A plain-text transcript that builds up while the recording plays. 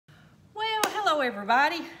Hello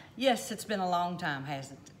everybody. Yes, it's been a long time,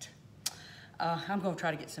 hasn't it? I'm gonna try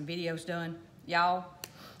to get some videos done. Y'all,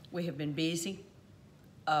 we have been busy.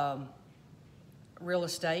 Real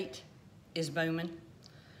estate is booming.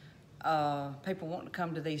 People want to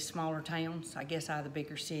come to these smaller towns, I guess out of the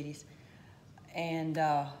bigger cities. And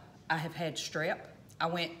I have had strep. I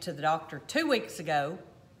went to the doctor 2 weeks ago.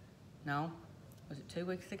 No, was it 2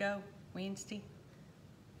 weeks ago? Wednesday?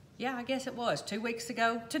 Yeah, I guess it was 2 weeks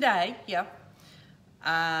ago today, yeah.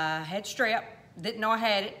 I had strep, didn't know I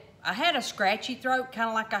had it. I had a scratchy throat, kind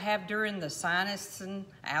of like I have during the sinus and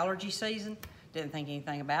allergy season. Didn't think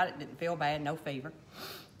anything about it, didn't feel bad, no fever.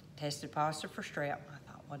 Tested positive for strep.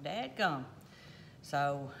 I thought, well, dadgum.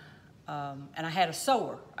 So, and I had a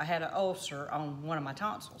sore. I had an ulcer on one of my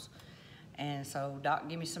tonsils. And so, doc,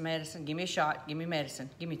 give me some medicine, give me a shot, give me medicine.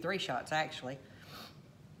 Give me 3 shots, actually.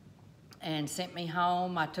 And sent me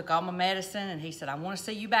home. I took all my medicine, and he said, I want to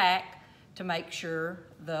see you back to make sure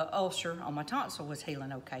the ulcer on my tonsil was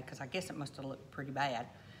healing okay, because I guess it must have looked pretty bad.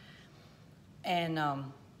 And I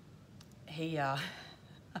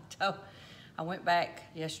went back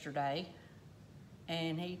yesterday,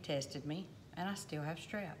 and he tested me, and I still have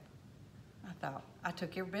strep. I thought, I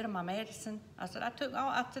took every bit of my medicine. I said,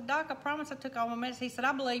 Doc, I promise I took all my medicine. He said,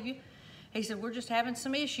 I believe you. He said, we're just having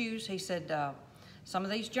some issues. He said, some of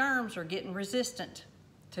these germs are getting resistant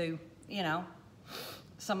to, you know,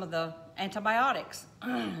 some of the antibiotics.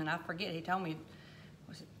 And I forget, he told me,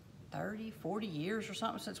 was it 30, 40 years or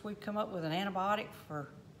something since we've come up with an antibiotic for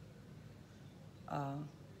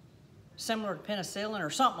similar to penicillin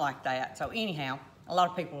or something like that. So anyhow, a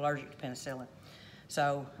lot of people are allergic to penicillin.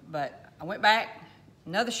 So, but I went back,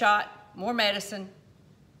 another shot, more medicine,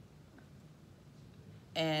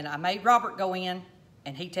 and I made Robert go in,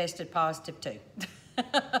 and he tested positive too.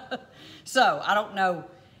 So I don't know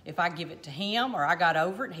if I give it to him or I got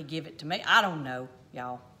over it and he give it to me. I don't know,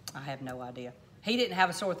 y'all. I have no idea. He didn't have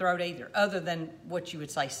a sore throat either, other than what you would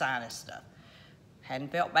say sinus stuff.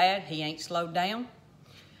 Hadn't felt bad. He ain't slowed down.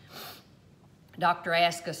 Doctor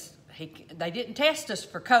asked us, they didn't test us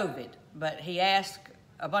for COVID, but he asked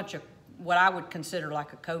a bunch of what I would consider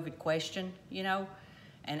like a COVID question, you know,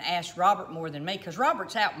 and asked Robert more than me, because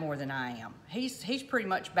Robert's out more than I am. He's pretty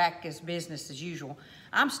much back as business as usual.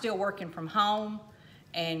 I'm still working from home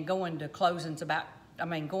and going to closings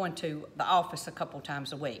going to the office a couple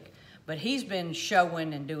times a week. But he's been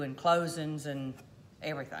showing and doing closings and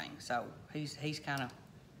everything. So he's kind of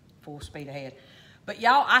full speed ahead. But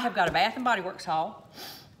y'all, I have got a Bath and Bodyworks haul.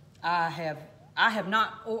 I've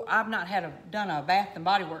not done a Bath and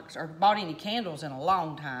Bodyworks or bought any candles in a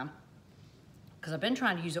long time, because I've been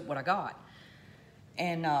trying to use up what I got.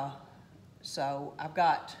 And so I've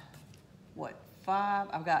got, what, 5?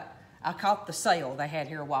 I caught the sale they had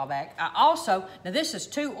here a while back. I also, now this is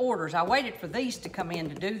 2 orders. I waited for these to come in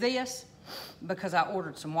to do this because I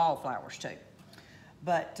ordered some wallflowers too.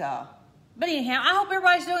 But anyhow, I hope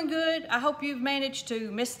everybody's doing good. I hope you've managed to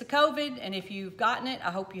miss the COVID, and if you've gotten it, I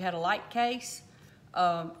hope you had a light case.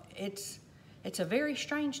 It's a very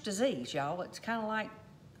strange disease, y'all. It's kind of like,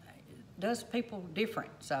 does people different.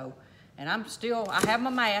 So, and I have my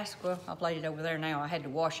mask. Well, I've laid it over there now. I had to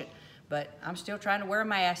wash it, but I'm still trying to wear a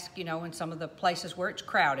mask, you know, in some of the places where it's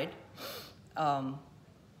crowded.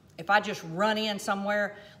 If I just run in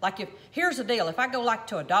somewhere, like here's the deal, if I go like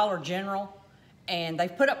to a Dollar General and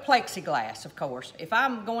they've put up plexiglass, of course. If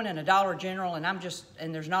I'm going in a Dollar General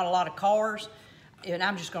and there's not a lot of cars and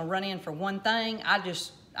I'm just gonna run in for one thing,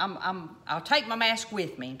 I'll take my mask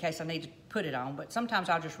with me in case I need to put it on, but sometimes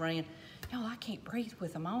I'll just run in. Y'all, I can't breathe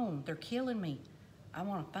with them on. They're killing me. I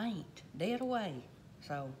want to faint, dead away.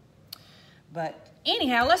 So, but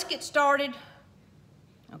anyhow, let's get started.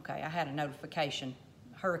 Okay, I had a notification.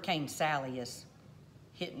 Hurricane Sally is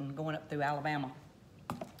going up through Alabama.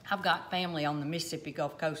 I've got family on the Mississippi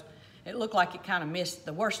Gulf Coast. It looked like it kind of missed,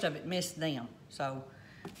 the worst of it missed them. So,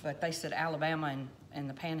 but they said Alabama and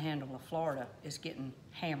the panhandle of Florida is getting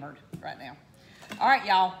hammered right now. All right,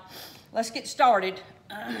 y'all, let's get started.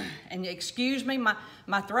 And excuse me,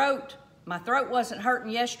 my throat wasn't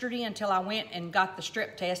hurting yesterday until I went and got the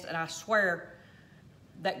strep test, and I swear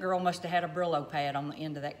that girl must have had a Brillo pad on the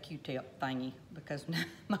end of that Q-tip thingy, because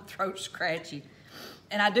my throat's scratchy.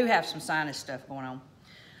 And I do have some sinus stuff going on.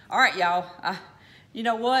 All right, y'all, you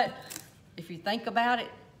know what? If you think about it,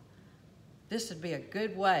 this would be a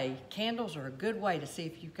good way. Candles are a good way to see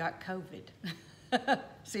if you've got COVID.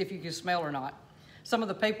 See if you can smell or not. Some of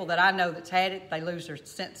the people that I know that's had it, they lose their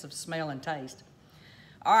sense of smell and taste.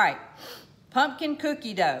 All right, pumpkin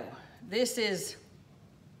cookie dough. This is,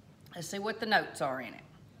 let's see what the notes are in it.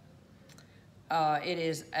 It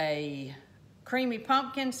is a creamy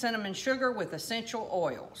pumpkin, cinnamon sugar with essential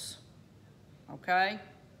oils. Okay?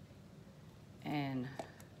 And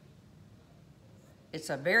it's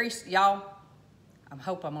a very, y'all, I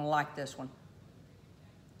hope I'm gonna like this one.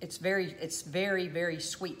 It's very, very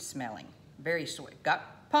sweet smelling. Very sweet.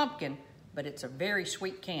 Got pumpkin, but it's a very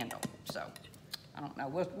sweet candle. So, I don't know,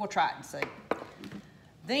 we'll try it and see.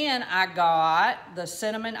 Then I got the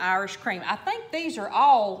cinnamon Irish cream. I think these are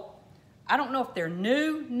all, I don't know if they're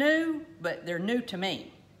new, but they're new to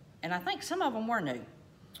me. And I think some of them were new.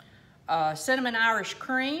 Cinnamon Irish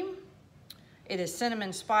cream. It is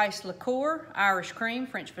cinnamon spice liqueur, Irish cream,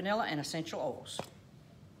 French vanilla, and essential oils.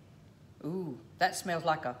 Ooh, that smells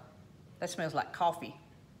like coffee.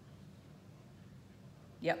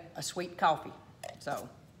 Yep, a sweet coffee. So,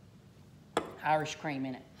 Irish cream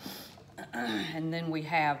in it. And then we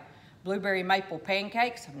have blueberry maple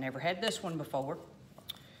pancakes. I've never had this one before.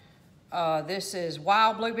 This is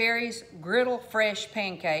wild blueberries, griddle fresh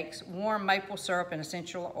pancakes, warm maple syrup, and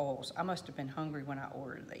essential oils. I must have been hungry when I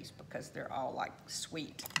ordered these because they're all like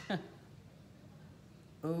sweet.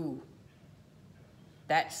 Ooh,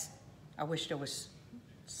 I wish there was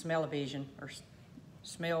smell-o-vision or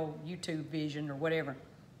smell YouTube vision or whatever.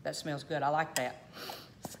 That smells good. I like that.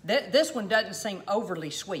 This one doesn't seem overly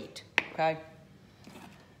sweet, okay?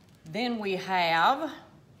 Then we have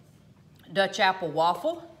Dutch apple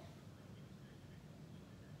waffle.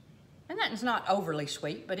 And that is not overly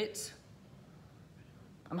sweet, but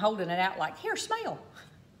I'm holding it out like, here, smell.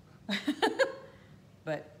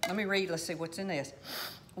 But let me read, let's see what's in this.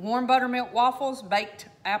 Warm buttermilk waffles, baked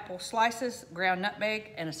apple slices, ground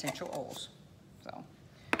nutmeg, and essential oils. So,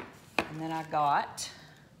 and then I got,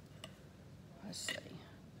 let's see,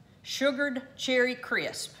 sugared cherry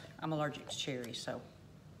crisp. I'm allergic to cherries, so,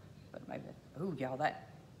 but maybe, ooh, y'all, that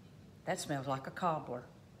smells like a cobbler.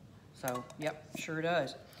 So, yep, sure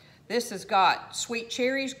does. This has got sweet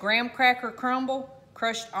cherries, graham cracker crumble,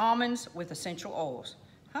 crushed almonds with essential oils.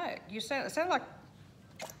 Hi, it sounds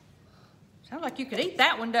like you could eat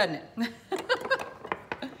that one, doesn't it?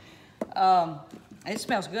 It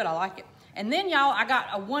smells good, I like it. And then y'all, I got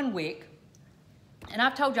a 1 wick, and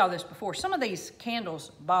I've told y'all this before, some of these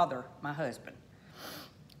candles bother my husband.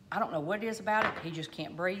 I don't know what it is about it, he just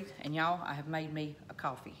can't breathe. And y'all, I have made me a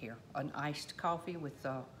coffee here, an iced coffee with,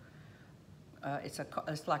 it's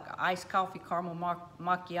like an iced coffee caramel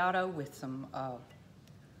macchiato with some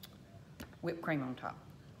whipped cream on top.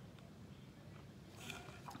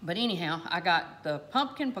 But anyhow, I got the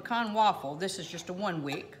pumpkin pecan waffle. This is just a 1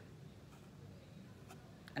 wick.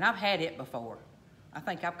 And I've had it before. I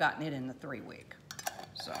think I've gotten it in the 3 wick.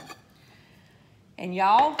 So, and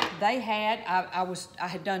y'all, they had, I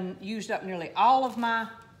had used up nearly all of my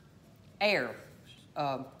air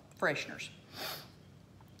fresheners.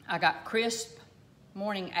 I got crisp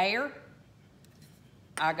morning air.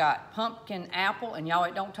 I got pumpkin apple, and y'all,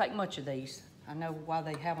 it don't take much of these. I know why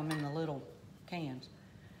they have them in the little cans.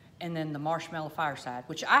 And then the marshmallow fireside,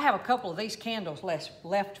 which I have a couple of these candles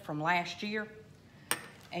left from last year.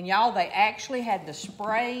 And y'all, they actually had the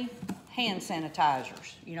spray hand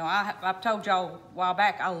sanitizers. You know, I've told y'all a while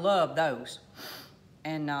back, I love those.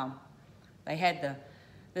 And they had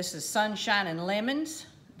this is sunshine and lemons.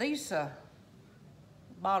 These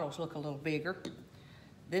bottles look a little bigger.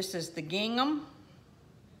 This is the gingham.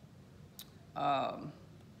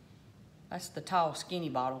 That's the tall, skinny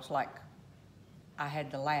bottles like I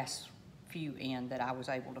had the last few in that I was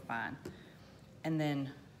able to find. And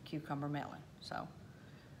then cucumber melon. So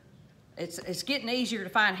it's getting easier to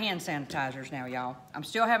find hand sanitizers now, y'all. I'm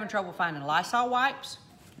still having trouble finding Lysol wipes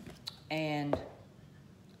and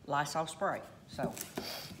Lysol spray. So,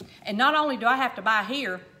 and not only do I have to buy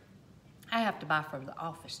here, I have to buy for the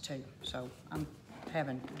office too. So I'm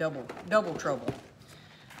having double trouble.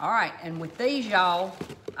 All right, and with these, y'all,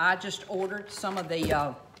 I just ordered some of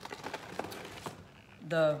the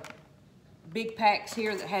big packs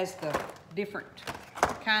here that has the different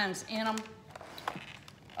kinds in them.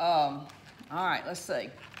 All right, let's see.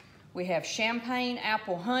 We have champagne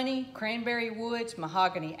apple honey, cranberry woods,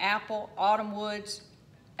 mahogany apple, autumn woods,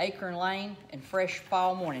 acorn lane, and fresh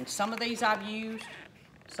fall morning. Some of these I've used,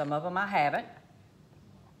 some of them I haven't.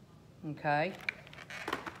 Okay.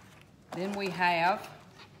 Then we have,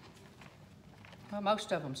 well,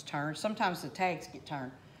 most of them's turned. Sometimes the tags get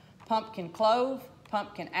turned. Pumpkin clove,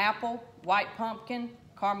 pumpkin apple, white pumpkin,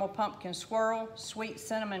 caramel pumpkin swirl, sweet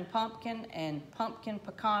cinnamon pumpkin, and pumpkin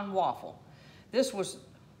pecan waffle. This was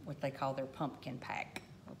what they call their pumpkin pack.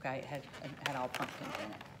 Okay, it had all pumpkins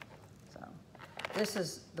in it. So this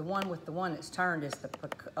is the one with the one that's turned is the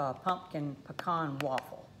pumpkin pecan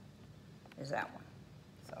waffle. Is that one?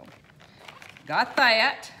 So got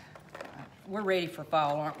that. we're ready for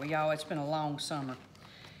fall, aren't we, y'all? It's been a long summer.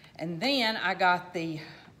 And then I got the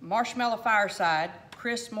Marshmallow Fireside,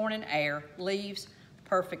 Crisp Morning Air, Leaves,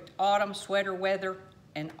 Perfect Autumn, Sweater Weather,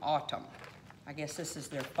 and Autumn. I guess this is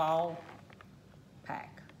their fall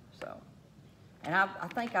pack, so. And I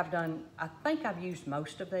think I've used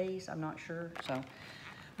most of these, I'm not sure, so.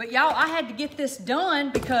 But y'all, I had to get this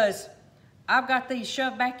done because I've got these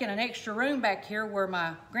shoved back in an extra room back here where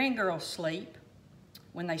my grandgirls sleep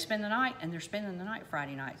when they spend the night, and they're spending the night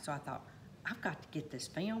Friday night. So I thought, I've got to get this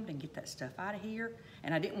filmed and get that stuff out of here.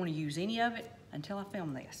 And I didn't want to use any of it until I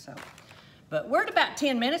filmed this. So, but we're at about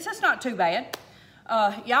 10 minutes. That's not too bad.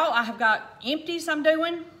 Y'all, I have got empties I'm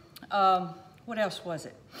doing. What else was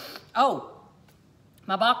it? Oh,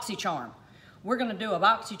 my BoxyCharm. We're going to do a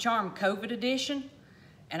BoxyCharm COVID edition,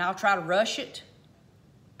 and I'll try to rush it.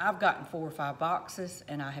 I've gotten 4 or 5 boxes,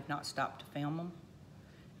 and I have not stopped to film them.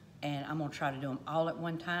 And I'm going to try to do them all at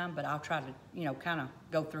one time, but I'll try to, you know, kind of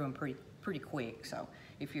go through them pretty quick, so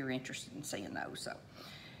if you're interested in seeing those. So,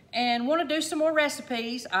 and want to do some more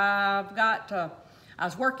recipes. I've got, I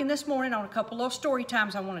was working this morning on a couple little story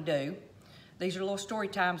times I want to do. These are little story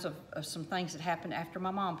times of some things that happened after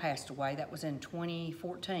my mom passed away. That was in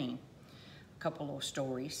 2014. A couple little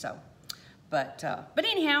stories, so. But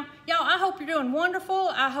anyhow, y'all, I hope you're doing wonderful.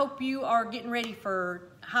 I hope you are getting ready for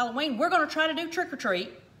Halloween. We're going to try to do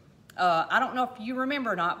trick-or-treat. I don't know if you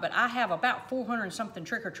remember or not, but I have about 400 and something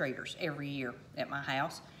trick-or-treaters every year at my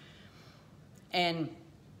house. And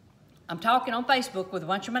I'm talking on Facebook with a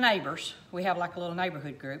bunch of my neighbors. We have like a little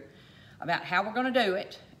neighborhood group about how we're going to do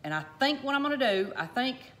it. And I think what I'm going to do, I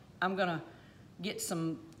think I'm going to get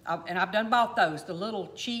some, and I've done bought those, the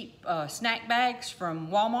little cheap snack bags from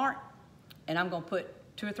Walmart. And I'm going to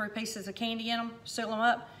put 2 or 3 pieces of candy in them, seal them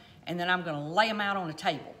up, and then I'm going to lay them out on a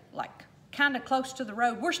table, like kind of close to the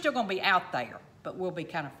road. We're still going to be out there, but we'll be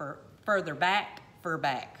kind of further back.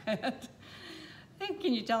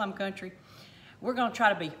 Can you tell I'm country? We're going to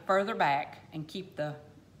try to be further back and keep the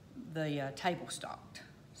table stocked.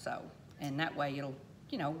 So, and that way it'll,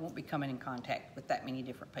 you know, won't be coming in contact with that many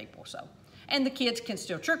different people. So, and the kids can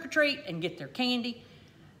still trick-or-treat and get their candy,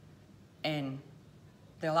 and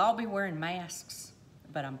they'll all be wearing masks,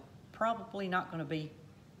 but I'm probably not going to be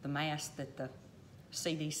the mask that the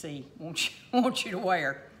CDC wants you to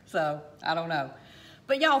wear. So, I don't know.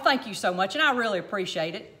 But y'all, thank you so much, and I really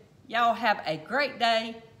appreciate it. Y'all have a great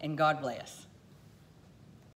day, and God bless.